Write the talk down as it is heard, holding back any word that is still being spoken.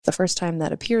The first time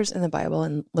that appears in the Bible,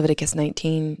 in Leviticus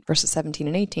 19, verses 17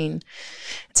 and 18,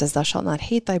 it says, "Thou shalt not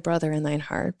hate thy brother in thine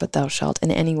heart, but thou shalt in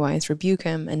any wise rebuke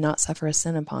him, and not suffer a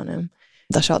sin upon him.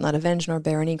 Thou shalt not avenge nor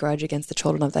bear any grudge against the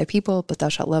children of thy people, but thou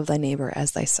shalt love thy neighbor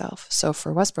as thyself." So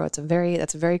for Westboro,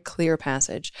 that's a very clear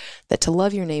passage that to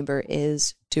love your neighbor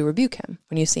is to rebuke him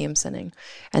when you see him sinning.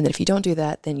 And that if you don't do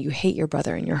that, then you hate your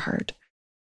brother in your heart.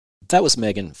 That was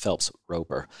Megan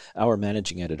Phelps-Roper. Our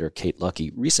managing editor, Kate Lucky,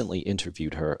 recently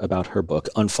interviewed her about her book,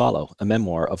 Unfollow, a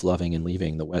memoir of loving and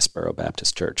leaving the Westboro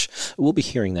Baptist Church. We'll be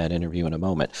hearing that interview in a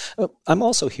moment. I'm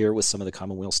also here with some of the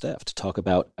Commonweal staff to talk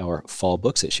about our fall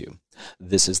books issue.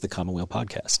 This is the Commonweal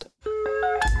Podcast.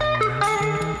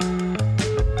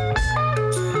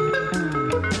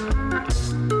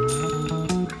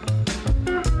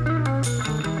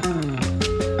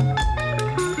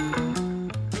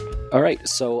 All right,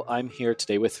 so I'm here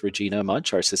today with Regina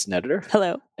Munch, our assistant editor.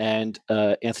 Hello. And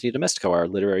Anthony Domestico, our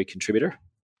literary contributor.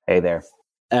 Hey there.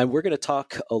 And we're going to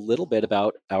talk a little bit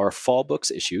about our fall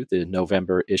books issue, the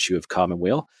November issue of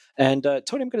Commonweal. And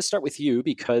Tony, I'm going to start with you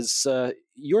because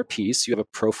your piece, you have a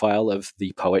profile of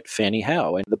the poet Fanny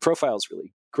Howe. And the profile is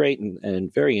really great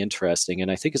and very interesting, and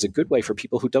I think is a good way for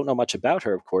people who don't know much about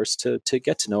her, of course, to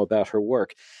get to know about her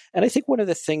work. And I think one of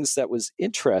the things that was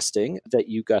interesting that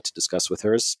you got to discuss with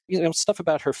her is, stuff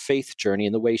about her faith journey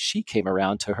and the way she came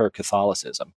around to her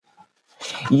Catholicism.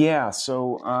 Yeah,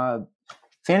 so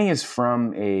Fanny is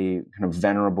from a kind of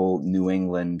venerable New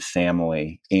England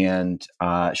family, and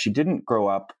she didn't grow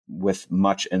up with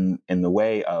much in the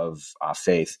way of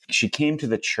faith. She came to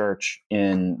the church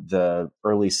in the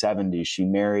early 70s. She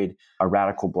married a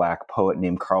radical Black poet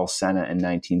named Carl Senna in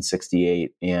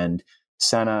 1968, and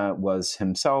Senna was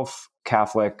himself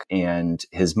Catholic, and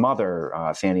his mother,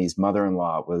 Fanny's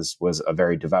mother-in-law, was a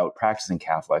very devout practicing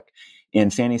Catholic.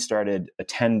 And Fanny started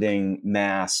attending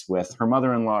Mass with her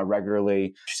mother-in-law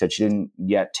regularly. She said she didn't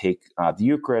yet take the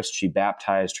Eucharist. She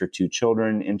baptized her two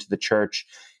children into the church.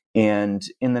 And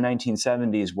in the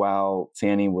 1970s, while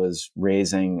Fanny was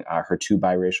raising her two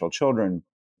biracial children,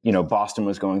 Boston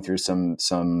was going through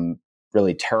some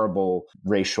really terrible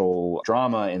racial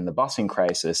drama in the busing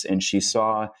crisis. And she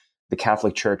saw the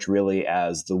Catholic Church really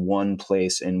as the one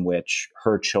place in which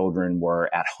her children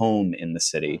were at home in the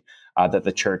city, that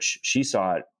the church, she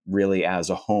saw it really as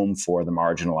a home for the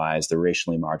marginalized, the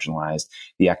racially marginalized,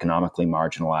 the economically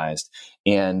marginalized.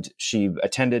 And she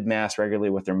attended Mass regularly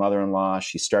with her mother-in-law.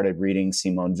 She started reading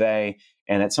Simone Weil.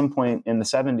 And at some point in the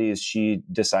 70s, she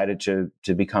decided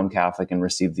to become Catholic and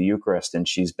receive the Eucharist. And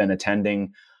she's been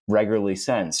attending regularly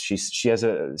since. She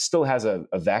still has a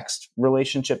vexed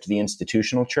relationship to the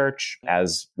institutional church.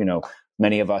 As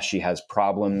many of us, she has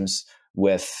problems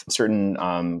with certain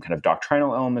kind of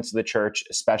doctrinal elements of the church.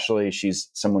 Especially, she's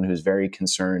someone who's very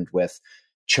concerned with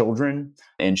children,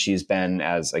 and she's been,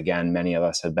 as again many of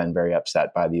us have been, very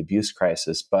upset by the abuse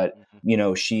crisis. But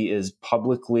she is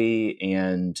publicly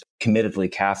and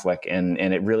committedly Catholic, and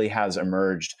it really has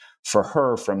emerged for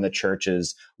her from the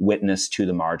church's witness to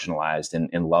the marginalized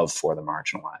and love for the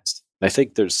marginalized. I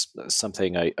think there's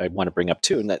something I want to bring up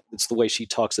too, and that it's the way she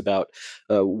talks about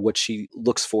what she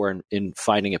looks for in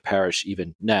finding a parish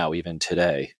even now, even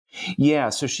today. Yeah,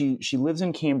 so she lives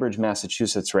in Cambridge,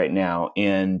 Massachusetts right now,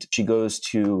 and she goes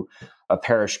to a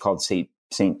parish called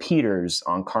St. Peter's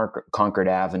on Concord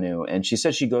Avenue. And she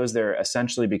says she goes there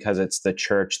essentially because it's the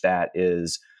church that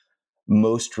is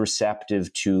most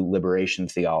receptive to liberation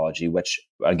theology, which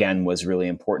again was really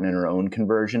important in her own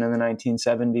conversion in the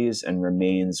 1970s and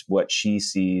remains what she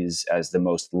sees as the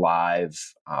most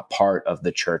live part of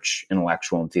the church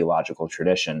intellectual and theological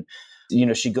tradition.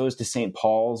 She goes to St.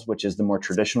 Paul's, which is the more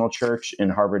traditional church in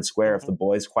Harvard Square, if the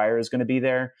boys' choir is going to be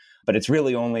there. But it's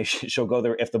really only she'll go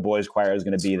there if the boys' choir is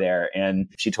going to be there. And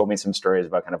she told me some stories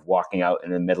about kind of walking out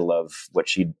in the middle of what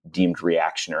she deemed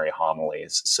reactionary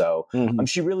homilies. So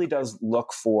she really does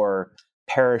look for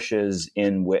parishes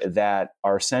that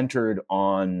are centered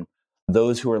on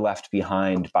those who are left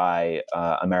behind by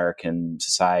American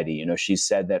society. She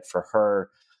said that for her,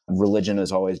 religion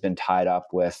has always been tied up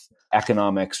with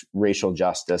economics, racial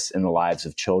justice, and the lives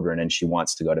of children, and she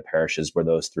wants to go to parishes where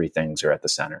those three things are at the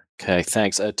center. Okay,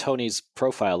 thanks. Tony's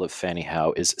profile of Fanny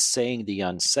Howe is Saying the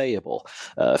Unsayable,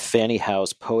 Fanny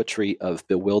Howe's Poetry of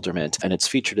Bewilderment, and it's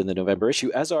featured in the November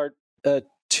issue, as are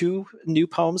two new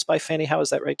poems by Fanny Howe. Is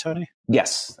that right, Tony?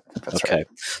 Yes, that's okay. Right.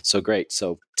 So great.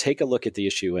 So take a look at the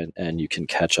issue and you can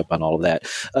catch up on all of that.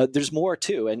 There's more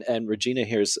too. And Regina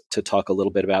here's to talk a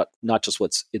little bit about not just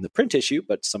what's in the print issue,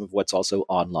 but some of what's also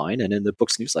online and in the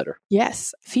books newsletter.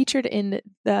 Yes. Featured in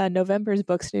the November's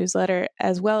books newsletter,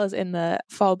 as well as in the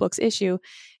fall books issue,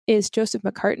 is Joseph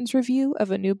McCartan's review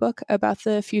of a new book about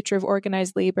the future of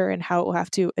organized labor and how it will have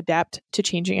to adapt to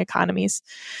changing economies.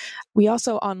 We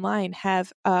also online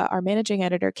have our managing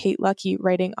editor, Kate Luckey,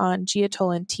 writing on Gia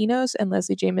Tolentino's and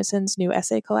Leslie Jameson's new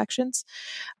essay collections.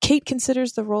 Kate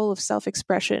considers the role of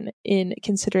self-expression in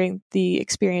considering the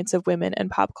experience of women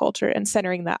and pop culture and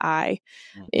centering the I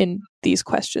in these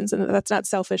questions. And that's not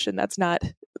selfish and that's not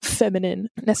feminine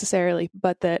necessarily,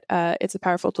 but that it's a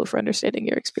powerful tool for understanding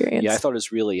your experience. Yeah, I thought it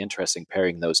was really interesting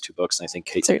pairing those two books. And I think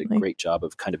Kate did a great job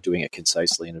of kind of doing it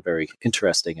concisely in a very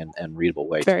interesting and readable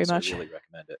way. Very much. I really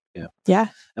recommend it. Yeah. Yeah.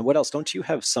 And what else? Don't you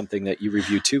have something that you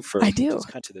review too? I do.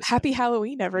 Happy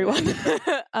Halloween, everyone.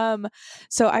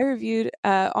 So I reviewed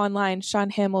online Sean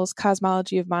Hamill's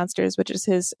Cosmology of Monsters, which is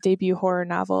his debut horror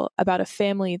novel about a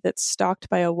family that's stalked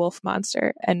by a wolf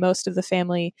monster. And most of the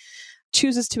family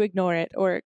chooses to ignore it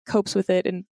or copes with it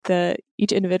in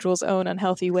each individual's own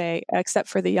unhealthy way, except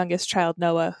for the youngest child,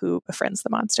 Noah, who befriends the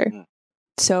monster.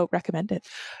 So recommend it.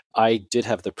 I did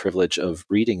have the privilege of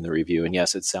reading the review, and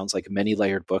yes, it sounds like a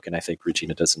many-layered book, and I think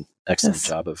Regina does an excellent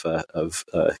job of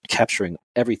capturing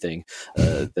everything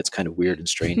that's kind of weird and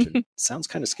strange and sounds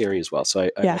kind of scary as well. So I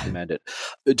recommend it.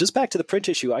 Just back to the print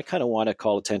issue, I kind of want to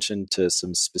call attention to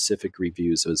some specific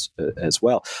reviews as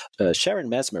well. Sharon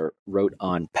Mesmer wrote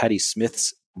on Patti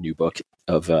Smith's new book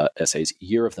of essays,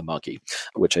 Year of the Monkey,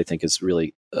 which I think is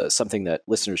really something that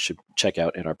listeners should check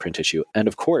out in our print issue. And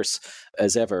of course,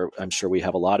 as ever, I'm sure we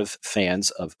have a lot of fans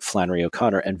of Flannery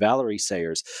O'Connor, and Valerie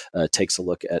Sayers takes a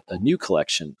look at a new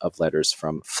collection of letters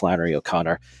from Flannery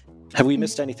O'Connor. Have we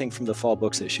missed anything from the fall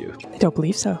books issue? I don't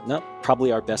believe so. No,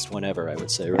 probably our best one ever, I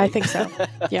would say, right? I think so.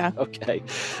 Yeah. Okay.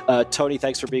 Tony,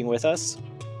 thanks for being with us.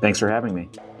 Thanks for having me.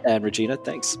 And Regina,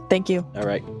 thanks. Thank you. All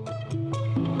right.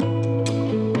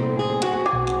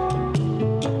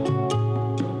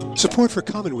 Support for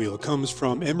Commonweal comes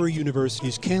from Emory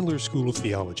University's Candler School of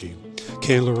Theology.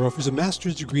 Candler offers a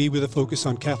master's degree with a focus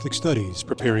on Catholic studies,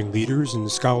 preparing leaders and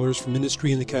scholars for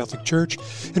ministry in the Catholic Church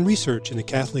and research in the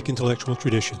Catholic intellectual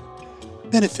tradition.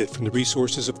 Benefit from the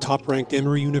resources of top-ranked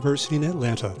Emory University in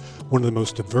Atlanta, one of the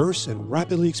most diverse and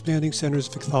rapidly expanding centers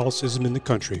of Catholicism in the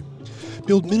country.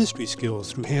 Build ministry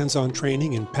skills through hands-on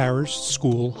training in parish,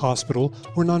 school, hospital,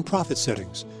 or nonprofit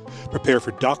settings. Prepare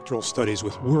for doctoral studies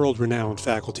with world-renowned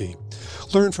faculty.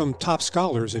 Learn from top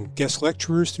scholars and guest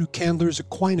lecturers through Candler's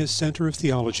Aquinas Center of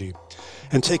Theology.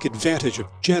 And take advantage of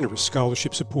generous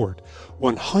scholarship support.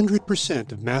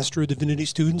 100% of Master of Divinity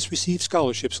students received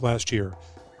scholarships last year.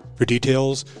 For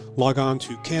details, log on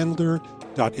to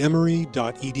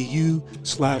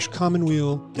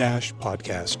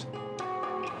candler.emory.edu/commonweal-podcast.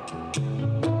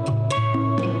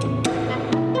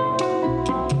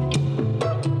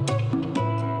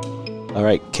 All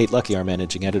right, Kate Luckey, our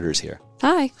managing editor, is here.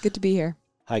 Hi, good to be here.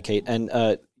 Hi, Kate. And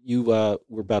you were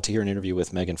about to hear an interview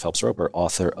with Megan Phelps-Roper,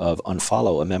 author of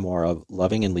Unfollow, a memoir of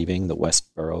loving and leaving the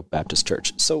Westboro Baptist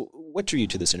Church. So what drew you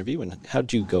to this interview, and how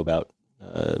did you go about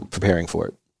preparing for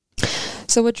it?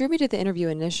 So what drew me to the interview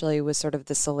initially was sort of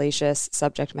the salacious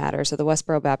subject matter. So the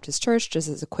Westboro Baptist Church, just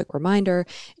as a quick reminder,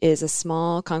 is a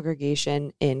small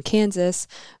congregation in Kansas,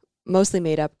 mostly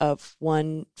made up of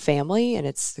one family and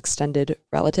its extended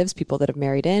relatives, people that have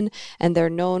married in, and they're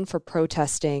known for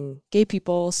protesting gay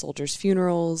people, soldiers'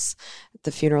 funerals,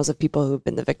 the funerals of people who have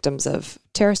been the victims of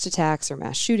terrorist attacks or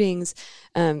mass shootings,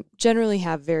 generally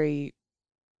have very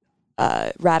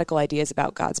radical ideas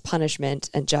about God's punishment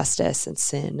and justice and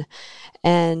sin.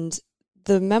 And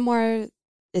the memoir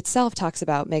itself talks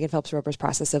about Megan Phelps-Roper's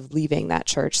process of leaving that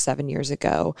church 7 years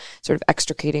ago, sort of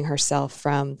extricating herself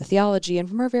from the theology and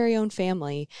from her very own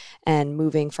family and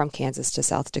moving from Kansas to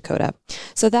South Dakota.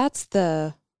 So that's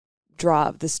the draw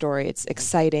of the story. It's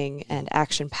exciting and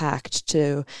action-packed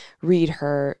to read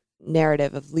her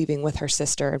narrative of leaving with her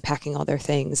sister and packing all their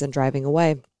things and driving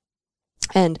away.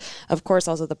 And of course,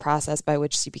 also the process by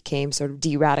which she became sort of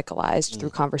de-radicalized through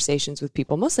conversations with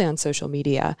people, mostly on social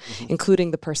media,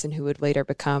 including the person who would later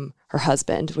become her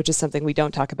husband, which is something we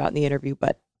don't talk about in the interview,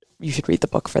 but you should read the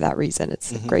book for that reason.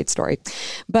 It's a great story.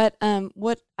 But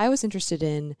what I was interested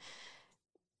in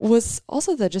was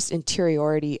also the just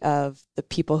interiority of the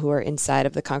people who are inside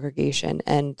of the congregation.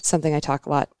 And something I talk a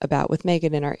lot about with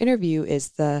Megan in our interview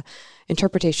is the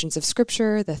interpretations of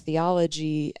scripture, the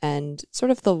theology, and sort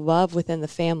of the love within the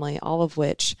family, all of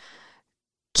which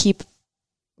keep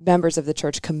members of the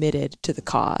church committed to the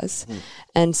cause.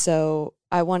 And so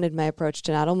I wanted my approach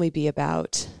to not only be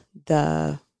about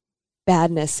the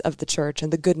badness of the church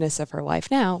and the goodness of her life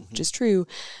now, which is true,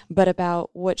 but about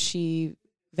what she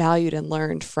valued and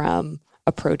learned from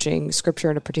approaching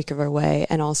scripture in a particular way,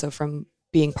 and also from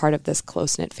being part of this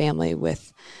close-knit family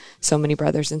with so many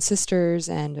brothers and sisters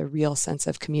and a real sense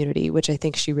of community, which I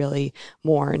think she really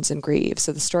mourns and grieves.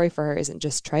 So the story for her isn't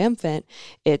just triumphant,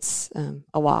 it's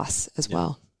a loss as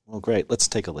well. Well, great. Let's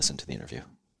take a listen to the interview.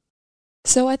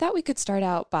 So I thought we could start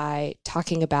out by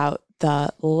talking about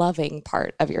the loving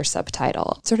part of your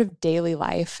subtitle, sort of daily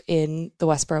life in the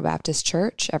Westboro Baptist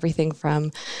Church, everything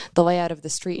from the layout of the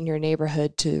street in your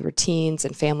neighborhood to routines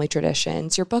and family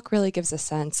traditions. Your book really gives a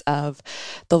sense of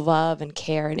the love and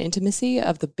care and intimacy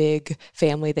of the big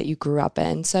family that you grew up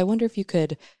in. So I wonder if you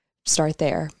could start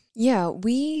there. Yeah,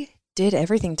 we did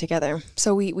everything together.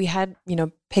 So we had,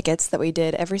 pickets that we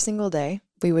did every single day.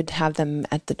 We would have them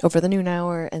over the noon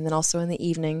hour and then also in the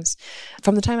evenings.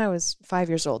 From the time I was 5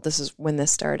 years old, this is when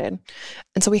this started.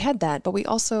 And so we had that, but we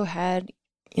also had,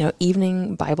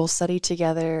 evening Bible study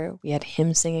together. We had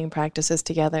hymn singing practices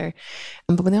together.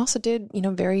 But we also did,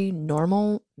 very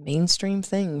normal mainstream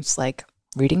things like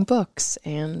reading books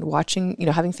and watching,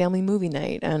 having family movie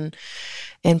night and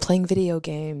playing video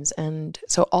games. And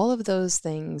so all of those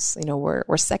things,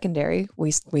 were secondary,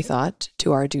 we thought,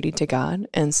 to our duty to God.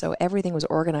 And so everything was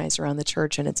organized around the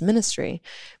church and its ministry.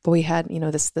 But we had,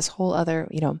 this whole other,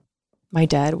 my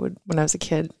dad would, when I was a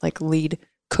kid, lead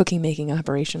cookie making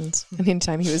operations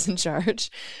anytime he was in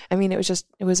charge. I mean, it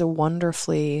was a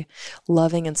wonderfully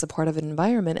loving and supportive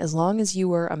environment as long as you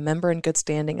were a member in good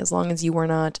standing, as long as you were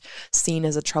not seen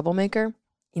as a troublemaker.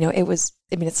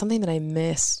 It's something that I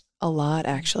miss a lot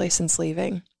actually since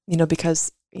leaving,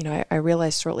 because, I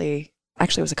realized shortly,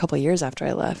 actually it was a couple of years after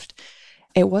I left,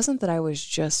 it wasn't that I was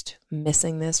just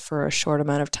missing this for a short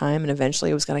amount of time and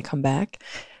eventually it was going to come back.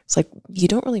 It's like, you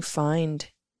don't really find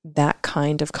that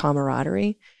kind of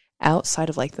camaraderie outside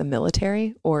of the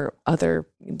military or other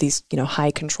these high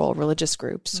control religious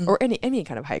groups or any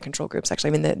kind of high control groups. Actually,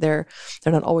 I mean they're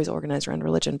not always organized around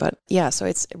religion, but yeah. So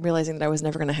it's realizing that I was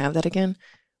never going to have that again.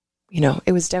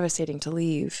 It was devastating to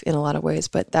leave in a lot of ways,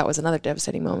 but that was another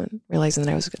devastating moment, realizing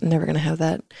that I was never going to have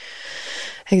that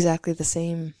exactly the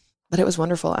same. But it was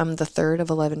wonderful. I'm the third of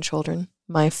 11 children.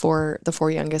 The four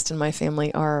youngest in my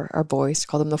family are boys.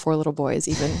 Call them the four little boys,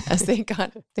 even as they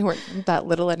weren't that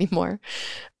little anymore.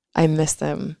 I miss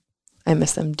them. I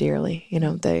miss them dearly.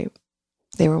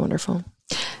 They were wonderful.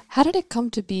 How did it come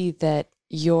to be that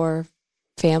your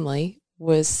family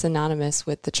was synonymous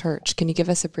with the church? Can you give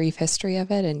us a brief history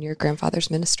of it and your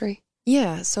grandfather's ministry?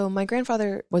 Yeah. So my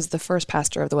grandfather was the first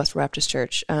pastor of the Westboro Baptist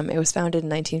Church. It was founded in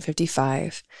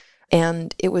 1955.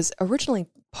 And it was originally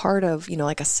part of,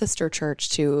 a sister church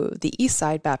to the East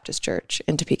Side Baptist Church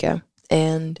in Topeka.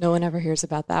 And no one ever hears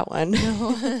about that one.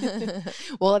 No.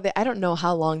 Well, I don't know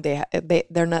how long they're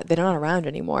not around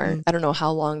anymore. I don't know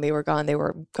how long they were gone. They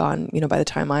were gone, by the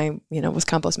time I, was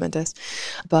compos mentis.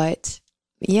 But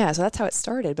yeah, so that's how it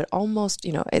started. But almost,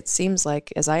 it seems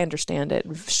like, as I understand it,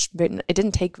 it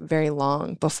didn't take very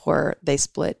long before they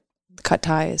cut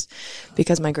ties,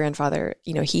 because my grandfather,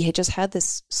 he had just had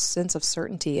this sense of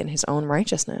certainty in his own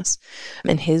righteousness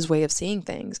and his way of seeing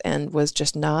things, and was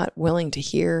just not willing to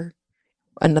hear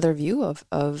another view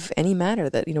of any matter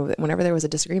that, whenever there was a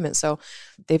disagreement. So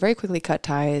they very quickly cut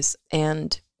ties,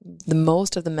 and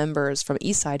most of the members from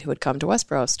East Side who had come to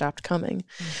Westboro stopped coming.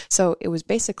 So it was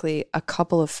basically a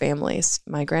couple of families,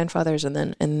 my grandfather's and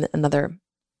then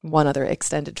one other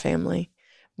extended family,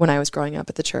 when I was growing up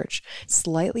at the church.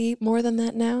 Slightly more than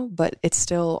that now, but it's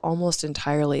still almost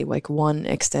entirely one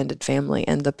extended family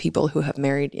and the people who have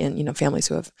married in, families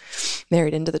who have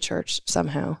married into the church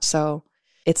somehow. So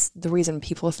it's the reason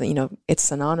people think, it's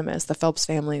synonymous. The Phelps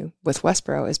family with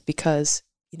Westboro is because,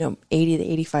 80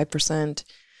 to 85%,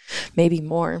 maybe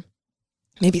more,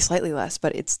 maybe slightly less,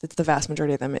 but it's the vast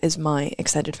majority of them is my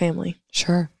extended family.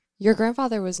 Sure. Your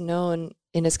grandfather was known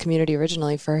in his community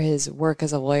originally for his work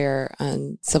as a lawyer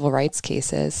on civil rights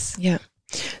cases. Yeah.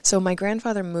 So my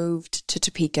grandfather moved to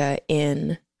Topeka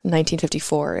in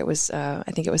 1954. It was,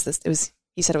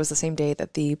 he said it was the same day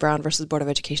that the Brown versus Board of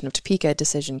Education of Topeka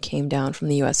decision came down from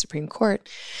the U.S. Supreme Court.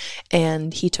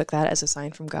 And he took that as a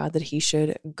sign from God that he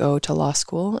should go to law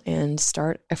school and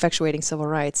start effectuating civil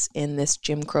rights in this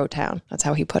Jim Crow town. That's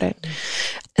how he put it.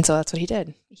 And so that's what he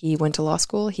did. He went to law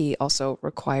school. He also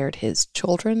required his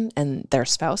children and their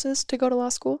spouses to go to law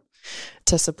school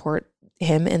to support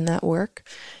him in that work.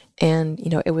 And,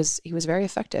 he was very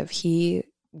effective. He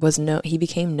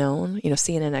became known.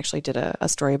 CNN actually did a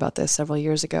story about this several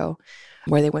years ago,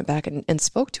 where they went back and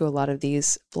spoke to a lot of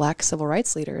these Black civil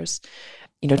rights leaders,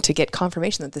 to get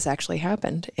confirmation that this actually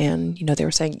happened. And, they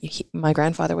were saying my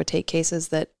grandfather would take cases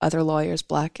that other lawyers,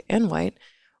 Black and white,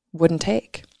 wouldn't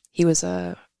take. They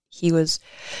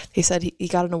said he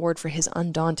got an award for his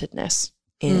undauntedness.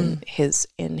 in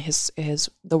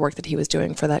the work that he was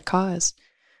doing for that cause.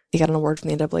 He got an award from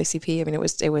the NAACP. I mean,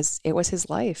 it was his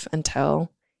life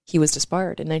until he was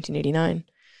disbarred in 1989.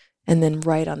 And then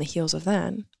right on the heels of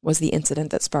that was the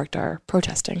incident that sparked our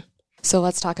protesting. So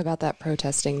let's talk about that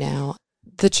protesting now.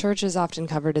 The church is often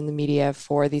covered in the media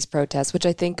for these protests, which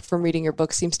I think from reading your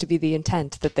book seems to be the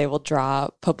intent, that they will draw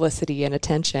publicity and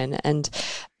attention. And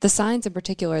the signs in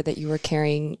particular that you were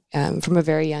carrying from a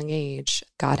very young age,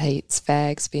 God hates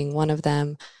fags being one of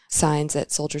them, signs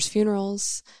at soldiers'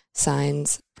 funerals,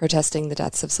 signs protesting the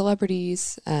deaths of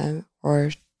celebrities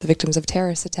or the victims of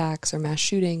terrorist attacks or mass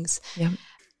shootings. Yeah.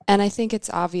 And I think it's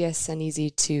obvious and easy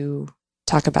to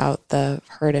talk about the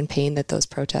hurt and pain that those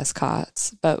protests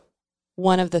cause. But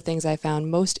one of the things I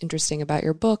found most interesting about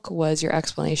your book was your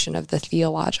explanation of the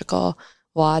theological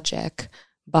logic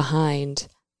behind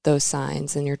those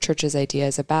signs and your church's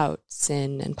ideas about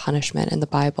sin and punishment in the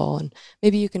Bible. And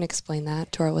maybe you can explain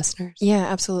that to our listeners. Yeah,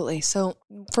 absolutely. So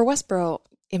for Westboro,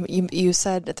 you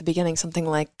said at the beginning something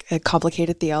like a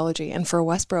complicated theology. And for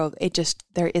Westboro,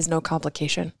 there is no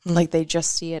complication. Mm-hmm. Like they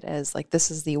just see it as like, this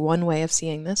is the one way of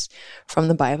seeing this from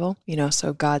the Bible.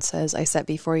 So God says, I set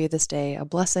before you this day a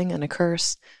blessing and a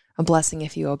curse, a blessing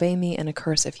if you obey me and a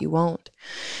curse if you won't.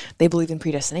 They believe in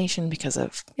predestination because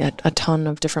of a ton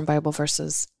of different Bible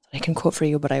verses I can quote for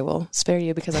you, but I will spare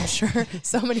you because I'm sure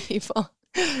so many people.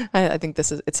 I think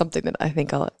it's something that I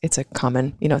think it's a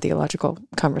common, theological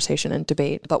conversation and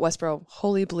debate. But Westboro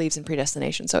wholly believes in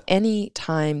predestination. So any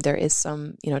time there is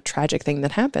some, tragic thing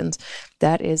that happens,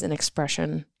 that is an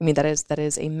expression. I mean, that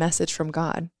is a message from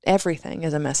God. Everything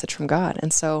is a message from God.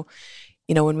 And so,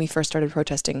 when we first started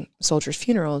protesting soldiers'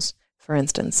 funerals, for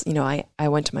instance, I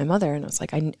went to my mother and I was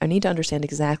like, I need to understand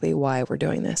exactly why we're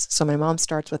doing this. So my mom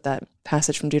starts with that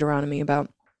passage from Deuteronomy about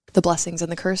the blessings and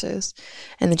the curses.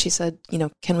 And then she said,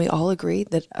 can we all agree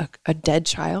that a dead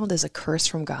child is a curse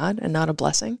from God and not a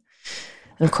blessing?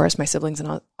 And of course, my siblings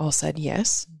and all said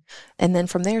yes. And then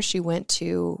from there, she went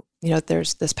to,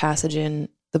 there's this passage in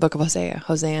the book of Hosea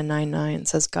 9:9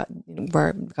 says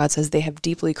where God says, they have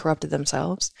deeply corrupted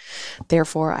themselves.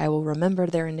 Therefore, I will remember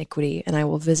their iniquity and I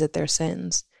will visit their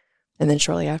sins. And then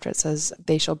shortly after it says,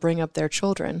 they shall bring up their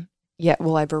children, yet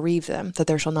will I bereave them, that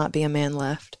there shall not be a man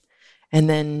left. And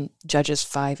then Judges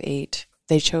 5:8,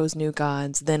 they chose new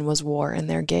gods, then was war in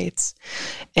their gates.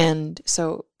 And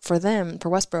so for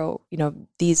Westboro,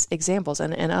 these examples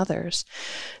and others,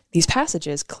 these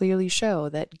passages clearly show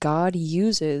that God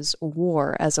uses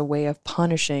war as a way of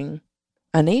punishing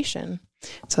a nation.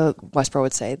 So Westboro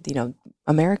would say,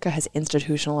 America has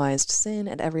institutionalized sin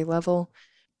at every level.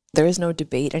 There is no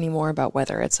debate anymore about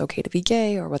whether it's okay to be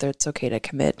gay or whether it's okay to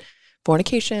commit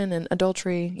fornication and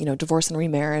adultery, divorce and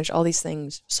remarriage, all these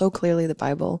things. So clearly the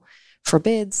Bible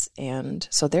forbids. And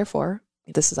so therefore,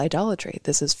 this is idolatry.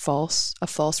 This is a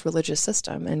false religious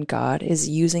system. And God is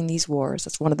using these wars.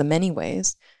 That's one of the many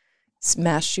ways.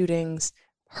 Mass shootings,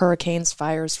 hurricanes,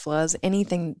 fires, floods,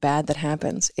 anything bad that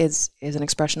happens is an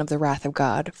expression of the wrath of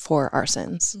God for our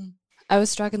sins. I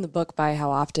was struck in the book by how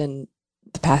often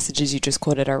the passages you just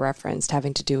quoted are referenced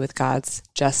having to do with God's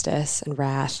justice and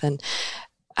wrath. And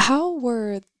how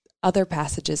were other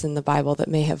passages in the Bible that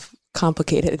may have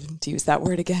complicated, to use that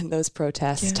word again, those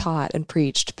protests taught and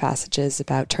preached? Passages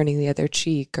about turning the other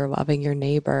cheek or loving your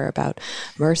neighbor, about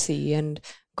mercy and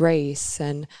grace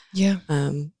and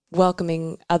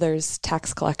welcoming others,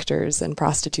 tax collectors and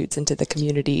prostitutes into the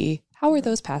community. How were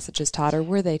those passages taught, or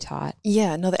were they taught?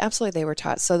 Yeah, no, absolutely they were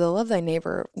taught. So the love thy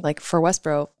neighbor, like for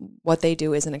Westboro, what they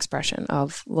do is an expression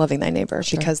of loving thy neighbor,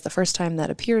 because the first time that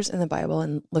appears in the Bible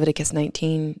in Leviticus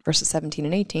 19, verses 17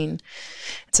 and 18,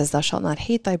 it says, thou shalt not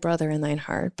hate thy brother in thine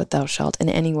heart, but thou shalt in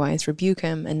any wise rebuke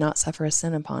him and not suffer a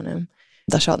sin upon him.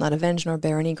 Thou shalt not avenge nor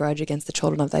bear any grudge against the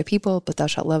children of thy people, but thou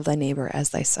shalt love thy neighbor as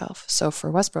thyself. So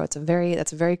for Westboro,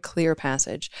 that's a very clear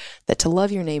passage that to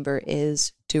love your neighbor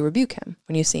is to rebuke him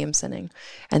when you see him sinning.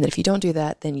 And that if you don't do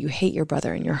that, then you hate your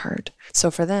brother in your heart. So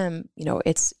for them,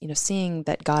 it's, seeing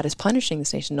that God is punishing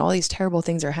this nation, all these terrible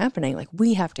things are happening. Like,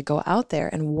 we have to go out there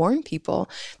and warn people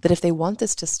that if they want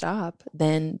this to stop,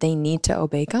 then they need to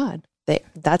obey God.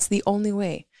 That's the only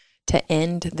way to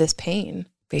end this pain,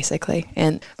 basically.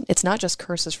 And it's not just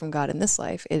curses from God in this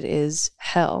life, it is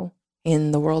hell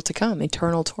in the world to come,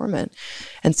 eternal torment.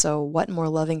 And so what more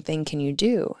loving thing can you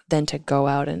do than to go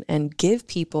out and give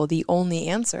people the only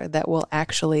answer that will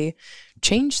actually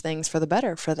change things for the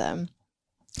better for them?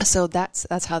 So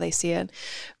that's how they see it.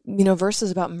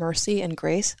 Verses about mercy and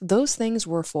grace, those things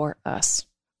were for us.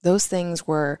 Those things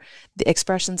were the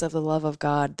expressions of the love of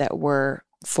God that were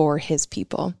for his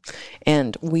people.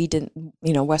 And we didn't,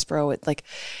 Westboro,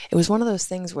 it was one of those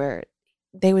things where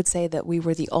they would say that we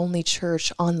were the only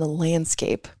church on the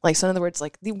landscape. Like, so in other words,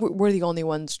 like we're the only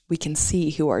ones we can see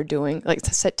who are doing, like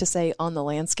to say on the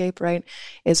landscape, right,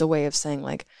 is a way of saying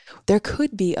like, there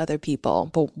could be other people,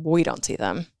 but we don't see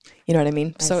them. You know what I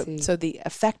mean? So the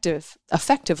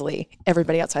effectively,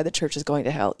 everybody outside the church is going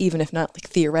to hell, even if not like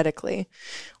theoretically,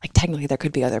 like technically there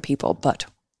could be other people, but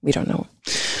we don't know.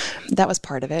 That was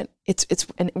part of it. It's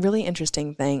a really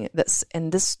interesting thing. This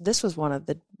was one of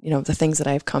the, the things that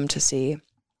I've come to see.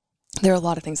 There are a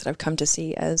lot of things that I've come to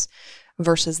see as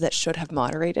verses that should have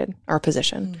moderated our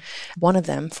position. One of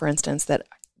them, for instance,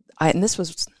 I've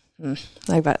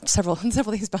got several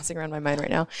things bouncing around my mind right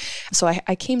now. So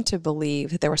I came to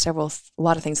believe that there were a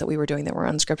lot of things that we were doing that were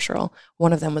unscriptural.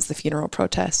 One of them was the funeral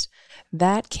protest.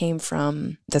 That came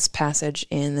from this passage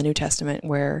in the New Testament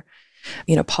where,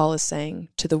 Paul is saying,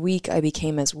 to the weak I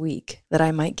became as weak, that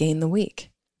I might gain the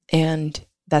weak. And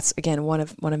that's, again, one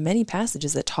of many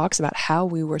passages that talks about how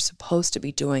we were supposed to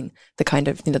be doing the kind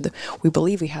of, we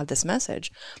believe we have this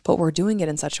message, but we're doing it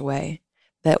in such a way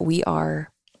that we were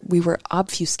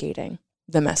obfuscating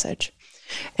the message.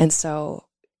 And so,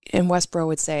 and Westboro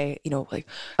would say, like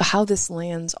how this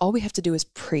lands, all we have to do is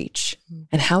preach,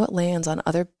 and how it lands on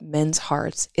other men's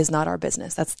hearts is not our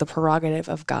business. That's the prerogative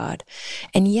of God.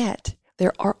 And yet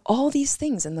there are all these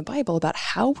things in the Bible about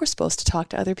how we're supposed to talk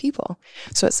to other people.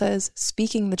 So it says,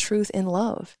 speaking the truth in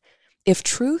love. If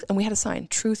truth, and we had a sign,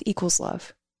 truth equals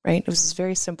love, right? It was this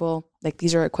very simple, like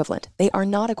these are equivalent. They are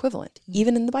not equivalent.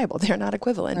 Even in the Bible, they're not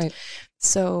equivalent. Right.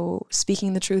 So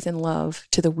speaking the truth in love,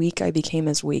 to the weak I became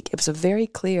as weak. It was a very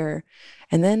clear,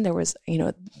 and then there was,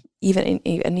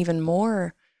 even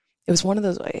more, it was one of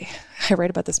those, I write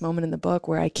about this moment in the book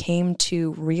where I came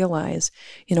to realize,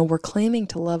 we're claiming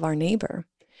to love our neighbor.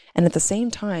 And at the same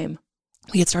time,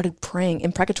 we had started praying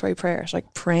imprecatory prayers,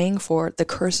 like praying for the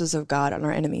curses of God on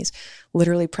our enemies,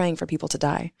 literally praying for people to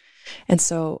die. And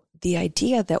so the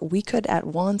idea that we could at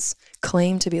once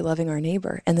claim to be loving our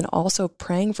neighbor and then also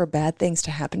praying for bad things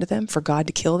to happen to them, for God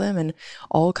to kill them in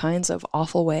all kinds of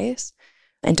awful ways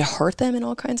and to hurt them in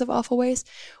all kinds of awful ways,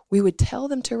 we would tell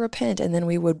them to repent, and then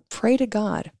we would pray to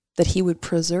God that he would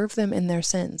preserve them in their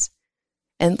sins.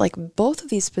 And like both of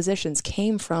these positions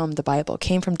came from the Bible,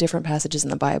 came from different passages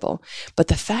in the Bible. But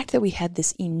the fact that we had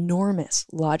this enormous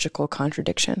logical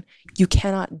contradiction, you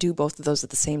cannot do both of those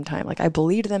at the same time. Like I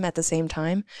believed them at the same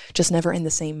time, just never in the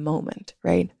same moment,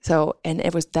 right? So, and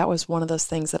that was one of those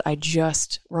things that I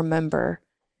just remember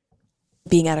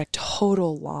being at a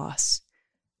total loss.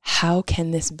 How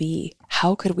can this be?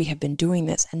 How could we have been doing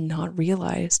this and not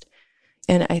realized?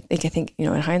 And I think,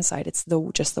 in hindsight, it's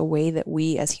just the way that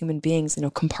we as human beings,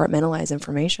 compartmentalize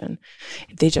information.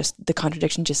 The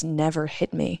contradiction just never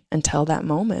hit me until that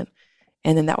moment.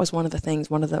 And then that was one of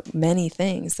the many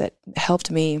things that helped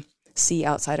me see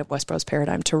outside of Westboro's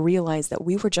paradigm, to realize that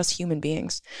we were just human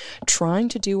beings trying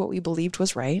to do what we believed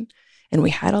was right. And we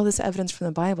had all this evidence from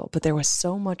the Bible, but there was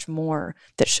so much more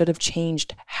that should have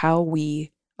changed how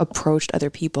we approached other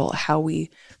people, how we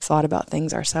thought about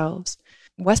things ourselves.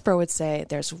 Westboro would say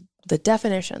there's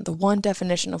the one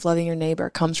definition of loving your neighbor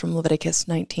comes from Leviticus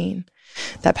 19,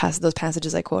 those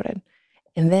passages I quoted.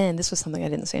 And then this was something I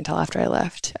didn't say until after I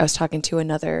left. I was talking to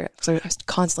I was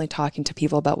constantly talking to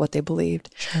people about what they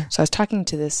believed. Sure. So I was talking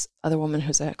to this other woman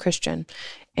who's a Christian,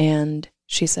 and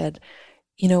she said,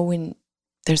 when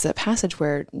there's that passage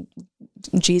where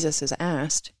Jesus is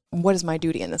asked, what is my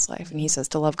duty in this life? And he says,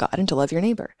 to love God and to love your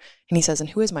neighbor. And he says, and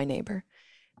who is my neighbor?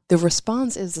 The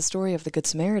response is the story of the Good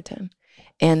Samaritan.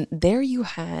 And there you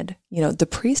had, the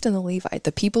priest and the Levite,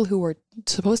 the people who were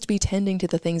supposed to be tending to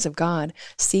the things of God,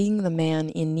 seeing the man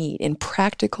in need, in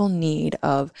practical need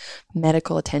of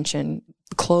medical attention,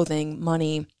 clothing,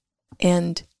 money.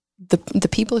 And the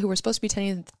people who were supposed to be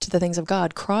tending to the things of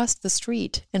God crossed the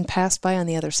street and passed by on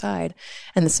the other side.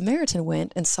 And the Samaritan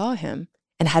went and saw him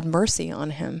and had mercy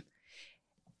on him.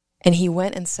 And he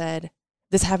went and said,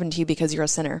 this happened to you because you're a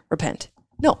sinner, repent.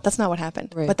 No, that's not what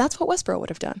happened. Right. But that's what Westboro would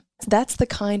have done. That's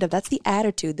the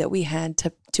attitude that we had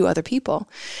to other people.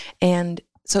 And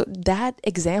so that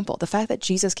example, the fact that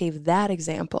Jesus gave that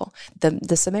example,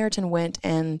 the Samaritan went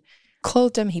and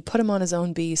clothed him, he put him on his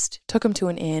own beast, took him to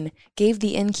an inn, gave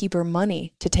the innkeeper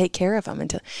money to take care of him.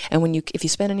 And if you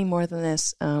spend any more than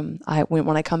this,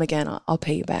 when I come again, I'll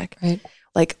pay you back. Right.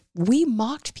 Like we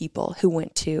mocked people who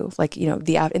went to in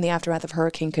the aftermath of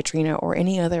Hurricane Katrina or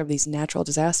any other of these natural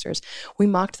disasters, we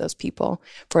mocked those people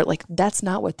for that's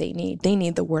not what they need. They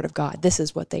need the word of God. This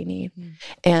is what they need.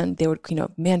 And they would,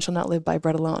 man shall not live by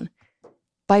bread alone.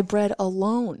 by bread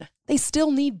alone. They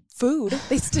still need food.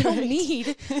 They still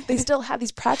they still have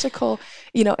these practical,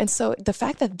 and so the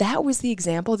fact that that was the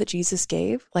example that Jesus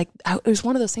gave, like, it was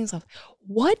one of those things of,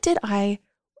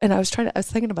 and I was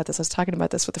thinking about this. I was talking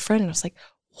about this with a friend, and I was like,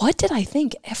 what did I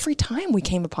think every time we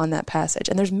came upon that passage?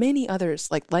 And there's many others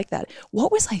like that.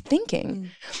 What was I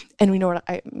thinking? And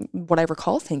what I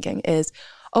recall thinking is,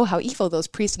 oh, how evil those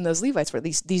priests and those Levites were,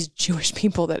 these Jewish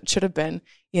people that should have been,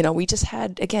 we just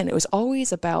had, again, it was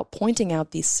always about pointing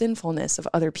out the sinfulness of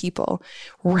other people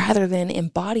rather than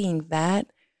embodying that.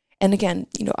 And again,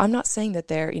 I'm not saying that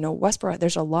Westboro,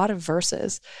 there's a lot of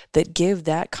verses that give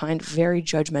that kind of very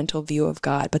judgmental view of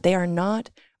God, but they are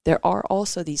not. There are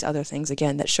also these other things,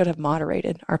 again, that should have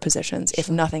moderated our positions, if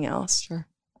nothing else. Sure.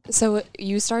 So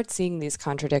you start seeing these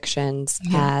contradictions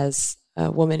as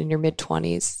a woman in your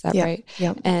mid-20s, is that right?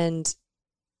 Yeah. And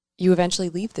you eventually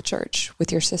leave the church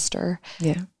with your sister.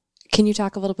 Yeah. Can you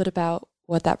talk a little bit about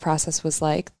what that process was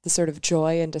like, the sort of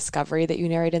joy and discovery that you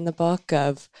narrate in the book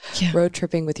of road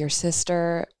tripping with your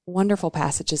sister, wonderful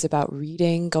passages about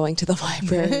reading, going to the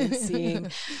library and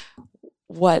seeing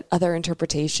what other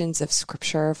interpretations of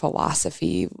scripture,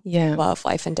 philosophy, love,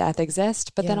 life, and death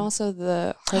exist, but then also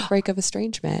the heartbreak of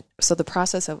estrangement. So the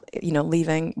process of,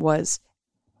 leaving was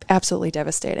absolutely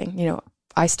devastating.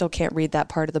 I still can't read that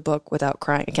part of the book without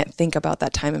crying. I can't think about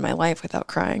that time in my life without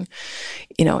crying,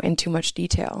 in too much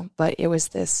detail. But it was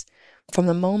from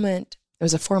the moment, it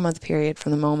was a 4-month period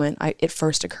from the moment it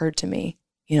first occurred to me,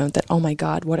 that, oh my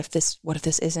God, what if this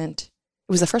isn't?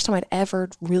 It was the first time I'd ever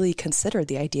really considered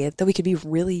the idea that we could be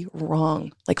really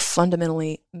wrong, like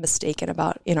fundamentally mistaken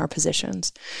in our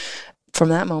positions. From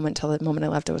that moment till the moment I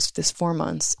left, it was this 4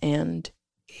 months. And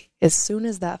as soon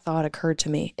as that thought occurred to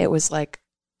me, it was like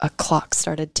a clock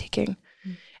started ticking.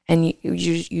 And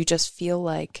you just feel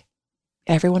like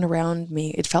everyone around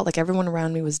me, it felt like everyone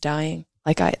around me was dying.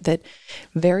 That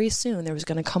very soon there was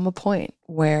going to come a point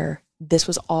where this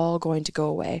was all going to go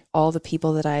away. All the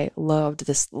people that I loved,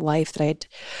 this life that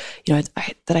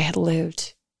I had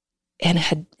lived and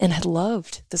had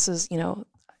loved. This is,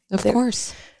 of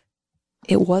course,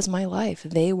 it was my life.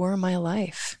 They were my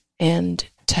life. And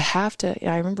I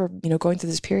remember, going through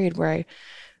this period where I,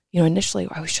 initially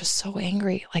I was just so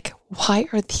angry. Like, why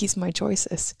are these my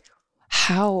choices?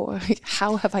 How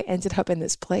have I ended up in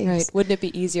this place? Right. Wouldn't it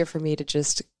be easier for me to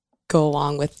just go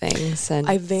along with things and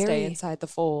stay inside the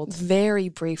fold? Very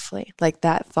briefly, like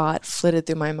that thought flitted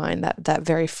through my mind, that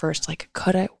very first, like,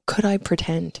 could I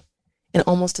pretend? And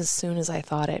almost as soon as I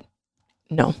thought it,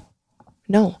 no,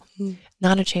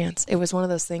 not a chance. It was one of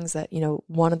those things that,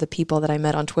 one of the people that I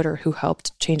met on Twitter who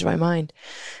helped change my mind.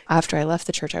 After I left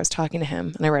the church, I was talking to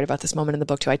him, and I write about this moment in the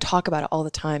book too. I talk about it all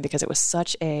the time because it was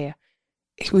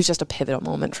just a pivotal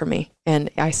moment for me.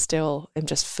 And I still am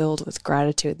just filled with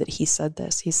gratitude that he said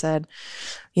this. He said,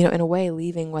 in a way,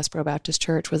 leaving Westboro Baptist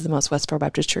Church was the most Westboro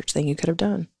Baptist Church thing you could have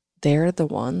done. They're the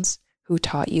ones who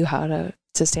taught you how to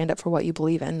stand up for what you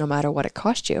believe in, no matter what it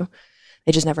cost you.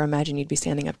 They just never imagined you'd be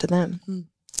standing up to them.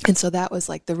 And so that was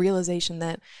like the realization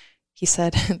that he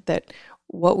said that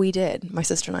what we did, my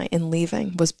sister and I, in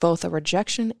leaving was both a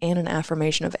rejection and an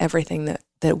affirmation of everything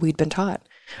that we'd been taught,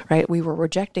 right? We were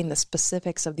rejecting the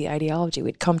specifics of the ideology.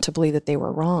 We'd come to believe that they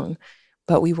were wrong,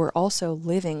 but we were also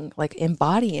living, like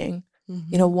embodying,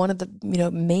 one of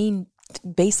the, main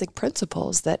basic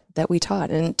principles that we taught,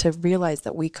 and to realize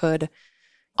that we could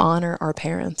honor our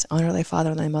parents, honor thy father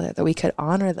and thy mother, that we could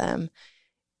honor them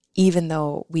even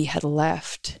though we had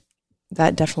left.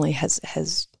 That definitely has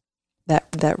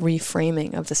that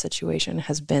reframing of the situation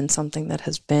has been something that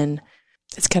has been,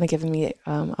 it's kind of given me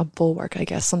a bulwark, I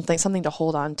guess, something to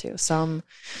hold on to, some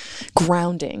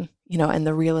grounding, and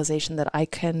the realization that I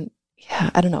can,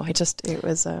 I don't know, it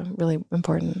was really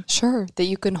important. Sure, that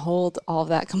you can hold all of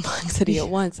that complexity at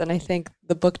once. And I think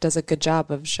the book does a good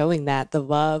job of showing that, the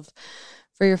love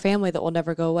for your family that will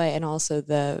never go away, and also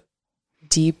the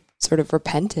deep sort of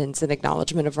repentance and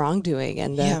acknowledgement of wrongdoing,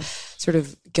 and the sort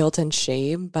of guilt and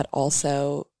shame, but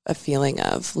also a feeling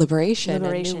of liberation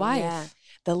and new life. Yeah.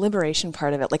 The liberation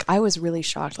part of it. Like, I was really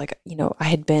shocked. Like, I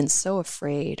had been so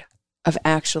afraid of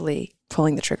actually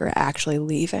pulling the trigger, actually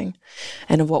leaving,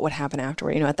 and of what would happen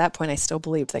afterward. At that point, I still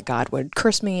believed that God would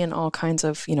curse me in all kinds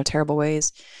of, terrible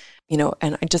ways.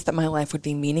 And just that my life would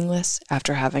be meaningless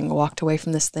after having walked away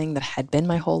from this thing that had been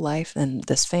my whole life, and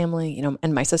this family,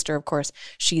 and my sister, of course,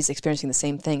 she's experiencing the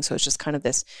same thing. So it's just kind of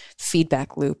this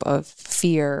feedback loop of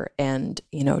fear and,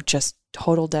 just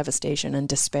total devastation and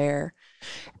despair.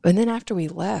 And then after we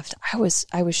left, I was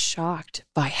shocked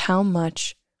by how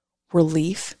much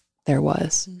relief there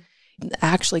was.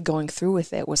 Actually going through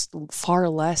with it was far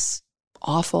less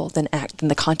awful than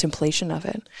the contemplation of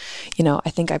it. You know, I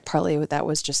think that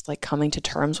was just like coming to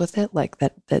terms with it, like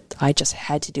that I just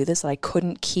had to do this. That I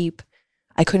couldn't keep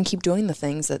doing the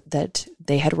things that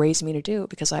they had raised me to do,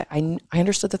 because I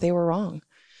understood that they were wrong.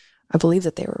 I believed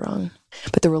that they were wrong.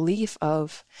 But the relief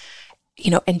of, you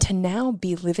know, and to now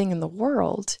be living in the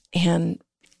world, and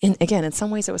again, in some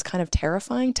ways it was kind of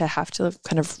terrifying to have to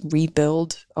kind of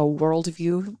rebuild a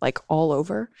worldview like all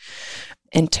over,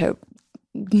 and to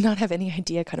not have any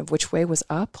idea kind of which way was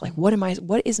up. Like,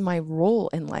 what is my role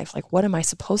in life? Like, what am I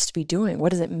supposed to be doing? What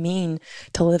does it mean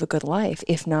to live a good life,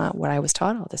 if not what I was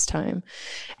taught all this time?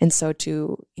 And so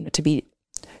to be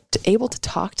able to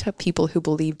talk to people who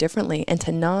believe differently, and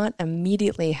to not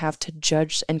immediately have to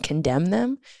judge and condemn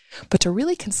them, but to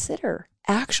really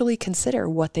actually consider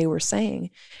what they were saying,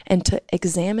 and to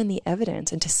examine the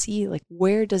evidence, and to see like,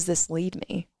 where does this lead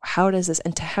me? How does this,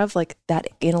 and to have like that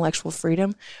intellectual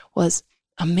freedom was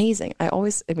amazing.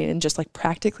 And just like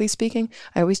practically speaking,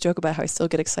 I always joke about how I still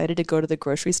get excited to go to the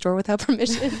grocery store without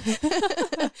permission.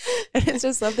 And it's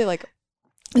just something like,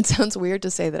 it sounds weird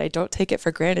to say that I don't take it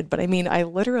for granted, but I mean, I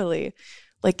literally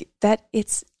like that.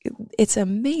 It's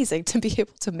amazing to be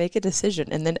able to make a decision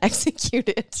and then execute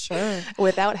it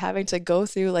without having to go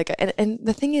through like, and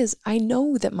the thing is, I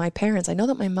know that my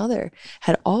mother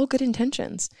had all good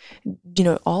intentions, you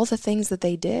know, all the things that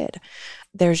they did.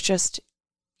 There's just,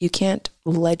 you can't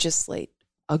legislate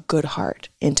a good heart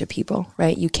into people,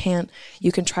 right? You can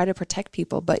try to protect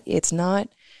people, but it's not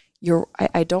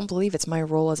I don't believe it's my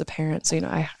role as a parent. So, you know,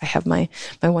 I have my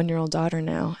 1-year-old daughter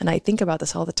now, and I think about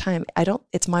this all the time.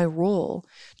 It's my role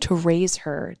to raise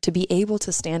her, to be able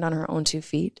to stand on her own 2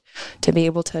 feet, to be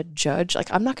able to judge.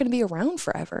 Like, I'm not going to be around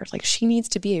forever. Like, she needs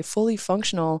to be a fully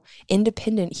functional,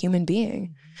 independent human being.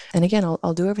 Mm-hmm. And again,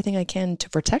 I'll do everything I can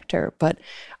to protect her, but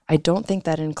I don't think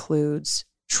that includes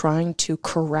trying to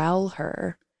corral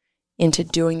her into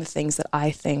doing the things that I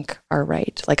think are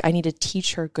right. Like, I need to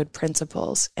teach her good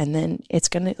principles, and then it's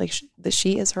going to, like,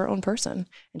 she is her own person,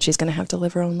 and she's going to have to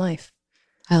live her own life.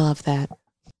 I love that.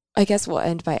 I guess we'll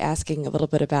end by asking a little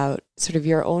bit about sort of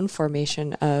your own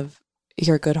formation of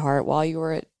your good heart while you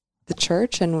were at the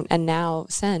church, and now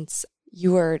since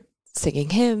you were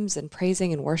singing hymns and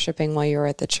praising and worshiping while you were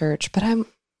at the church. But I'm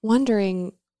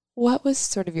wondering, what was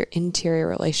sort of your interior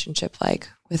relationship like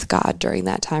with God during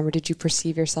that time, or did you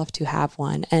perceive yourself to have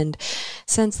one? And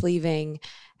since leaving,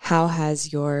 how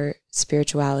has your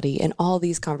spirituality and all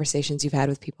these conversations you've had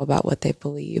with people about what they've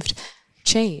believed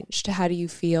changed? How do you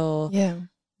feel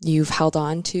you've held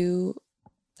on to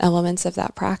elements of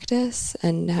that practice,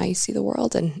 and how you see the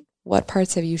world, and what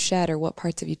parts have you shed, or what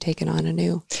parts have you taken on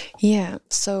anew? Yeah.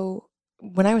 So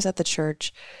when I was at the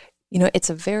church, you know, it's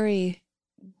a very,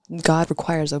 God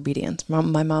requires obedience.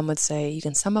 My mom would say, you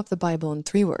can sum up the Bible in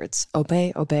 3 words: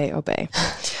 obey, obey, obey.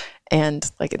 And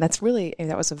like, that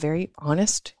was a very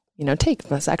honest, you know, take.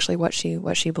 That's actually what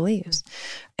she believes.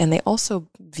 And they also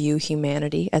view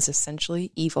humanity as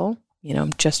essentially evil, you know,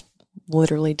 just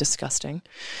literally disgusting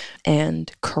and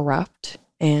corrupt.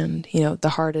 And, you know, the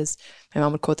heart is, my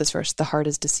mom would quote this verse, the heart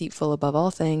is deceitful above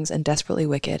all things and desperately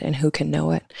wicked, and who can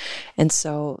know it? And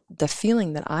so the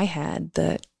feeling that I had,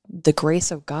 the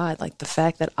grace of God, like the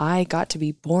fact that I got to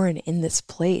be born in this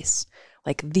place,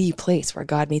 like the place where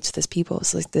God meets with his people,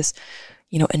 is like this,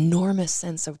 you know, enormous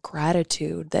sense of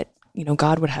gratitude that, you know,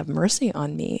 God would have mercy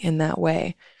on me in that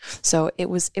way. So it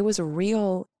was a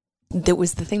real, that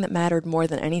was the thing that mattered more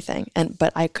than anything.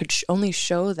 But I could only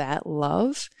show that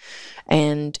love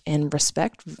and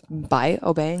respect by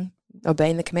obeying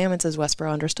the commandments as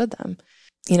Westboro understood them.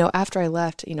 You know, after I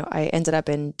left, you know, I ended up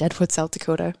in Deadwood, South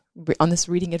Dakota on this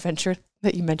reading adventure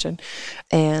that you mentioned.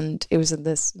 And it was in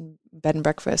this bed and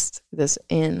breakfast, this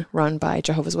inn run by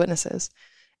Jehovah's Witnesses.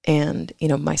 And, you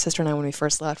know, my sister and I, when we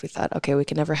first left, we thought, okay, we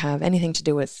can never have anything to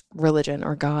do with religion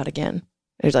or God again.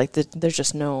 There's like, there's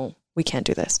just no, we can't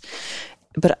do this.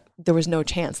 But there was no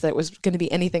chance that it was going to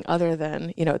be anything other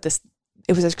than, you know, this.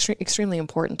 It was extremely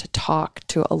important to talk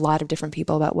to a lot of different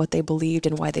people about what they believed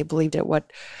and why they believed it,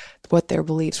 what their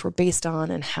beliefs were based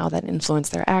on, and how that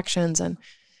influenced their actions. And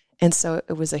so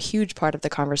it was a huge part of the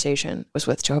conversation. It was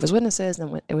with Jehovah's Witnesses,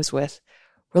 and it was with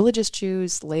religious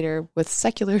Jews, later with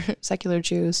secular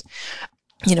Jews,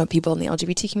 you know, people in the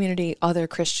LGBT community, other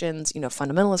Christians, you know,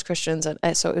 fundamentalist Christians.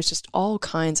 And so it was just all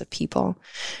kinds of people.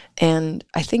 And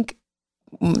I think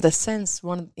the sense,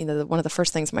 one of the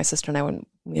first things my sister and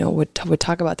I would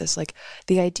talk about this, like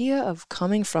the idea of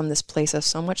coming from this place of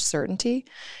so much certainty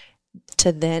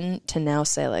to now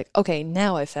say like, okay,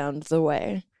 now I found the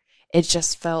way. It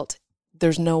just felt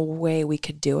there's no way we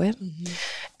could do it. Mm-hmm.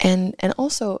 And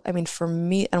also, I mean, for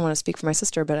me, I don't want to speak for my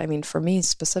sister, but I mean, for me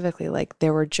specifically, like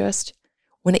there were just,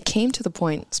 when it came to the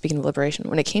point, speaking of liberation,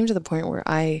 when it came to the point where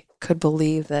I could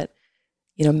believe that,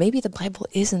 maybe the Bible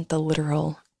isn't the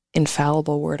literal,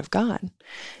 infallible word of God.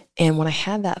 And when I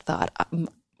had that thought,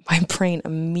 my brain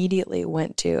immediately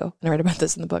went to, and I write about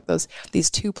this in the book,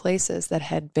 these two places that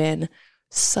had been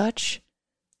such,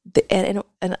 and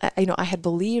I had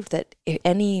believed that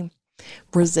any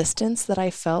resistance that I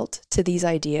felt to these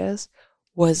ideas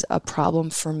was a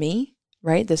problem for me,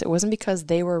 right? It wasn't because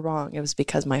they were wrong. It was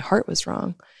because my heart was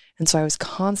wrong. And so I was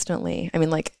constantly,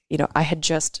 I had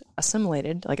just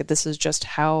assimilated, like this is just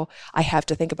how I have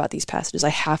to think about these passages. I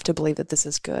have to believe that this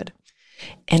is good.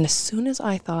 And as soon as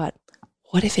I thought,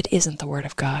 what if it isn't the word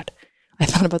of God? I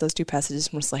thought about those two passages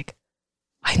and was like,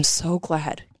 I'm so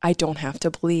glad I don't have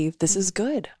to believe this is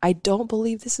good. I don't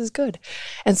believe this is good.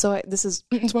 And so it's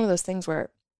one of those things where,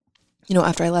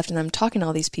 after I left and I'm talking to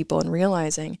all these people and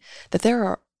realizing that there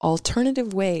are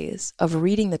alternative ways of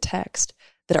reading the text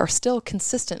that are still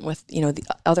consistent with, the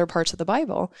other parts of the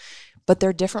Bible, but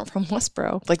they're different from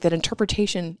Westboro. Like that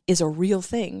interpretation is a real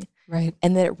thing. Right.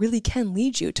 And that it really can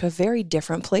lead you to very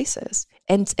different places.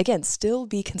 And again, still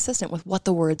be consistent with what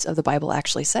the words of the Bible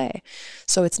actually say.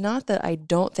 So it's not that I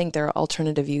don't think there are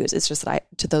alternative views. It's just that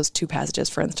to those two passages,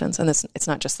 for instance, and it's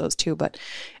not just those two, but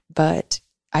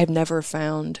I've never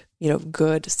found,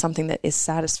 good, something that is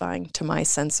satisfying to my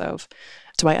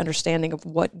to my understanding of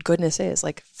what goodness is.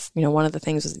 Like, one of the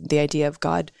things is the idea of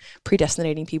God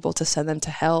predestinating people to send them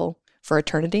to hell for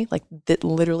eternity, like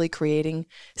literally creating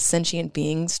sentient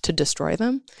beings to destroy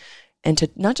them, and to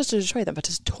not just to destroy them, but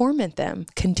to torment them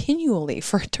continually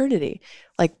for eternity.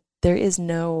 Like there is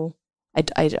no, I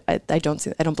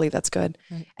don't believe that's good.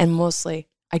 Right. And mostly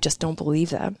I just don't believe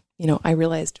that. I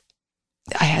realized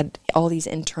I had all these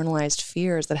internalized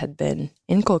fears that had been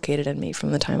inculcated in me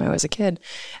from the time I was a kid,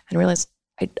 and realized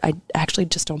I actually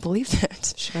just don't believe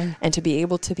that. Sure. And to be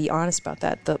able to be honest about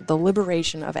that, the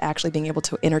liberation of actually being able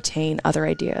to entertain other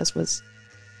ideas was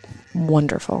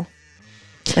wonderful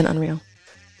and unreal.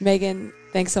 Megan,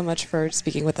 thanks so much for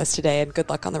speaking with us today, and good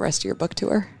luck on the rest of your book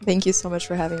tour. Thank you so much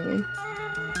for having me.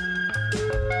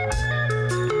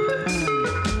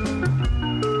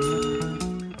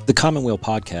 The Commonweal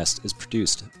podcast is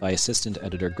produced by assistant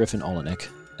editor Griffin Olenek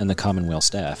and the Commonweal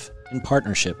staff in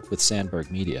partnership with Sandberg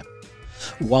Media.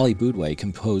 Wally Boudway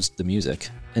composed the music,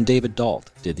 and David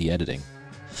Dalt did the editing.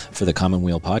 For the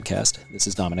Commonweal podcast, this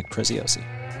is Dominic Preziosi.